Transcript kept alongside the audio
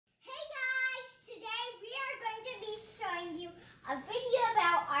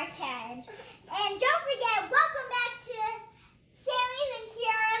10. And don't forget, welcome back to Sammy's and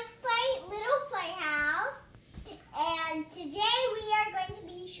Kiara's Little Playhouse. And today we are going to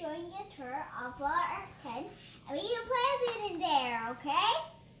be showing you a tour of our tent. And we can play a bit in there, okay?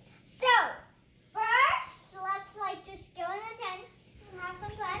 So, first, let's just go in the tent and have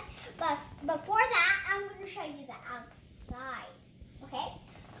some fun. But before that, I'm going to show you the outside, okay?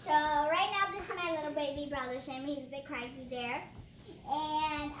 So, right now, this is my little baby brother, Sammy. He's a bit cranky there.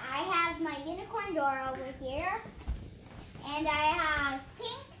 And I have my unicorn door over here. And I have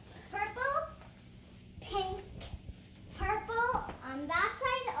pink, purple on that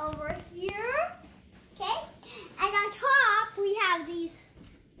side over here. Okay? And on top, we have these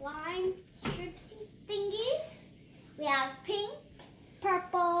line strips thingies. We have pink,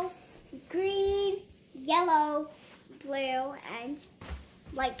 purple, green, yellow, blue, and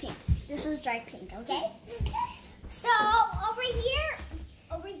light pink. This is dark pink, okay? So over here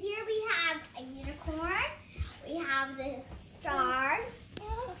we have a unicorn. We have the stars.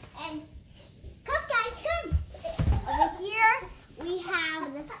 And come guys, come. Over here we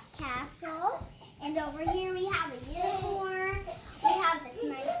have this castle. And over here we have a unicorn. We have this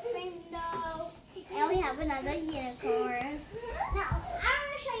nice window. And we have another unicorn. Now I'm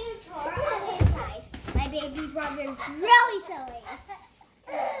gonna show you a tour on the inside. My baby brother's really silly.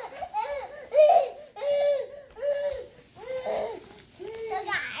 So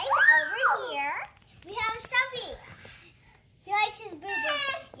guys, over here, we have Stuffy. He likes his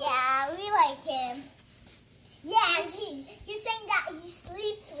boo-boo. Yeah, we like him. Yeah, and he's saying that he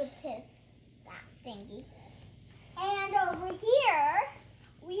sleeps with that thingy. And over here,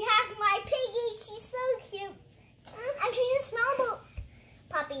 we have my piggy. She's so cute. And she's a smell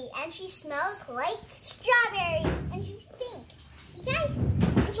puppy. And she smells like strawberry. And she's pink. You guys?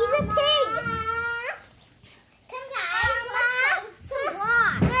 And she's a pig. Come guys, let's build some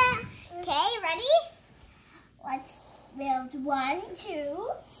blocks. Okay, ready? Let's build 1,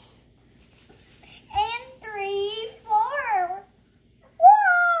 2, and 3, 4.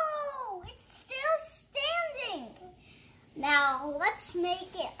 Whoa! It's still standing. Now let's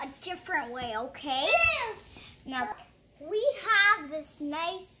make it a different way, okay? Now we have this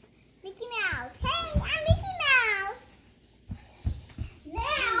nice Mickey Mouse. Hey, I'm Mickey Mouse. Now,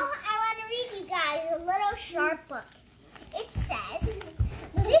 I want to read you guys a little short book. It says,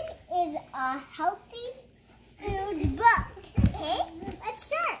 this is a healthy food book. Okay, let's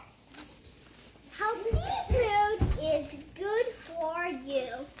start. Healthy food is good for you.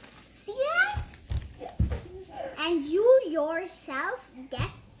 See that? And you yourself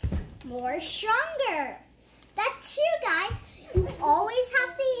get more stronger. That's true, guys. You always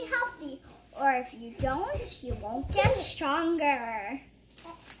have to eat healthy. Or if you don't, you won't get stronger.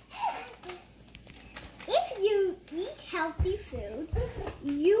 If you eat healthy food,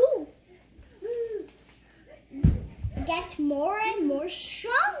 you get more and more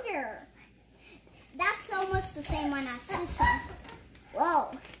stronger. That's almost the same one as this one.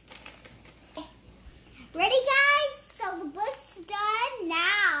 Whoa. Ready, guys? So the book's done.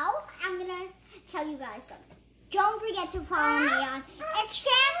 Now, I'm going to tell you guys something. Don't forget to follow me on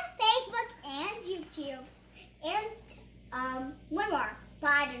Instagram, Facebook, and YouTube. And one more. But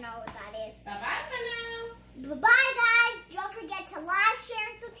I don't know what that is. Bye-bye for now. Bye-bye, guys. Don't forget to like, share,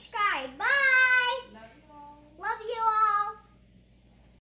 and subscribe. Bye.